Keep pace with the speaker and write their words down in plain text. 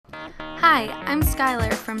Hi, I'm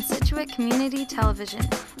Skylar from Scituate Community Television,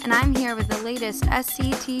 and I'm here with the latest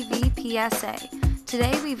SCTV PSA.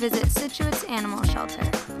 Today we visit Scituate's Animal Shelter.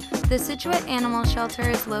 The Scituate Animal Shelter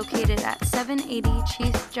is located at 780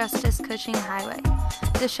 Chief Justice Cushing Highway.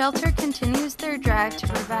 The shelter continues their drive to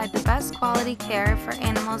provide the best quality care for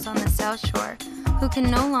animals on the South Shore who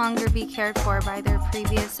can no longer be cared for by their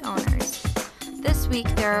previous owners. This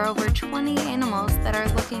week there are over 20 animals that are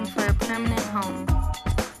looking for a permanent home.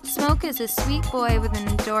 Smoke is a sweet boy with an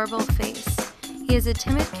adorable face. He is a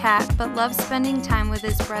timid cat but loves spending time with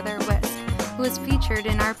his brother Whisk, who was featured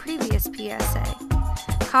in our previous PSA.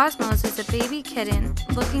 Cosmos is a baby kitten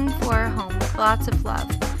looking for a home with lots of love.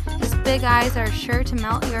 His big eyes are sure to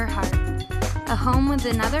melt your heart. A home with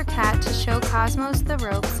another cat to show Cosmos the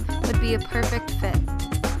ropes would be a perfect fit.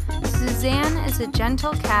 Suzanne is a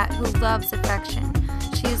gentle cat who loves affection.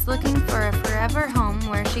 She is looking for a forever home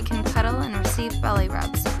where she can cuddle and receive belly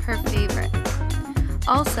rubs, her favorite.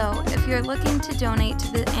 Also, if you're looking to donate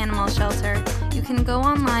to the animal shelter, you can go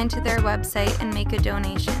online to their website and make a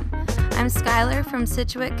donation. I'm Skylar from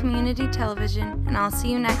Scituate Community Television, and I'll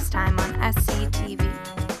see you next time on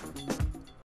SCTV.